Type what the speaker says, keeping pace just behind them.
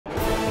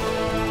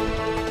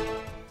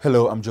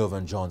Hello, I'm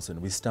Jovan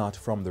Johnson. We start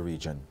from the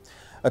region.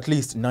 At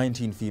least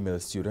 19 female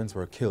students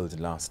were killed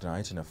last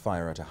night in a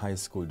fire at a high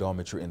school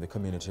dormitory in the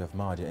community of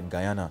Mahdia in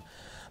Guyana.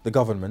 The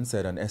government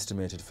said an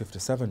estimated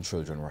 57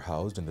 children were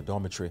housed in the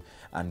dormitory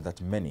and that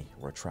many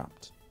were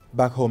trapped.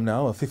 Back home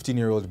now, a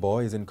 15-year-old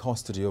boy is in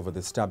custody over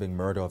the stabbing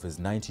murder of his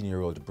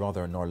 19-year-old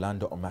brother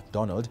Norlando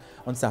McDonald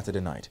on Saturday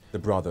night. The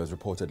brothers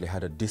reportedly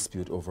had a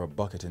dispute over a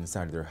bucket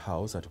inside their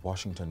house at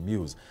Washington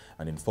Mews,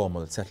 an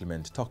informal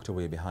settlement tucked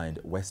away behind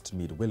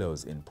Westmead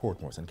Willows in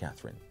Portmore St.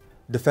 Catherine.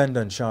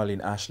 Defendant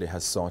Charlene Ashley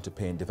has sought to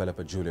paint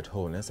developer Juliet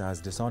Holness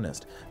as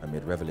dishonest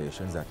amid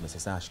revelations that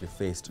Mrs. Ashley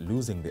faced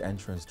losing the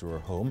entrance to her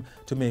home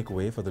to make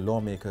way for the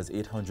lawmaker's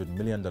 $800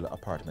 million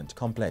apartment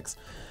complex.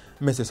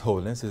 Mrs.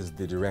 Holness is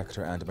the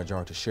director and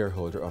majority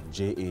shareholder of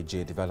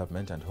JAJ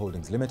Development and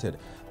Holdings Limited,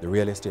 the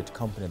real estate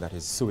company that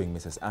is suing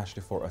Mrs.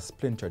 Ashley for a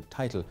splintered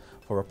title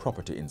for a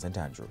property in St.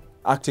 Andrew.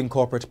 Acting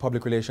Corporate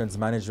Public Relations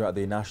Manager at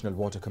the National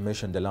Water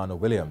Commission, Delano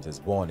Williams, is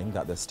warning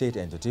that the state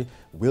entity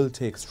will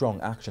take strong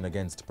action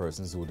against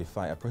persons who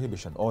defy a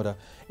prohibition order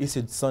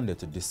issued Sunday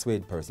to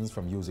dissuade persons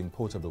from using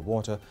potable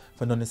water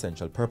for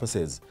non-essential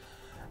purposes.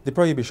 The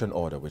prohibition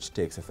order, which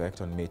takes effect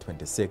on May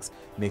 26,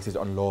 makes it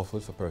unlawful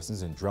for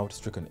persons in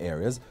drought-stricken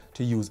areas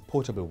to use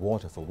potable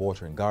water for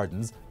watering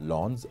gardens,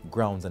 lawns,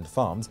 grounds and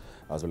farms,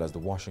 as well as the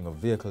washing of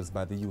vehicles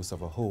by the use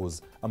of a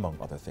hose, among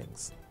other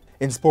things.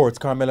 In sports,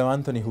 Carmelo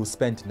Anthony, who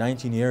spent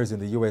 19 years in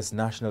the U.S.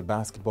 National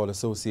Basketball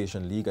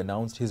Association League,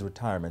 announced his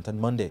retirement on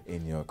Monday.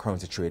 In your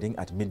currency trading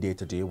at midday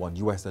today,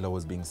 $1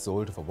 was being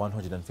sold for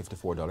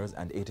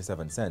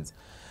 $154.87,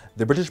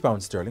 the British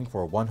pound sterling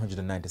for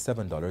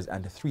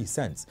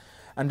 $197.03,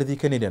 and the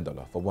Canadian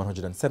dollar for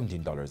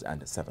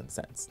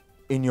 $117.07.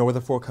 In your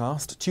weather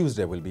forecast,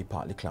 Tuesday will be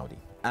partly cloudy.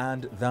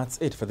 And that's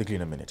it for the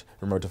Gleaner Minute.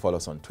 Remember to follow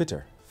us on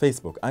Twitter,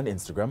 Facebook and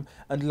Instagram,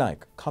 and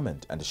like,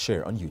 comment and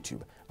share on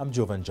YouTube. I'm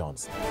Jovan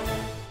Johnson.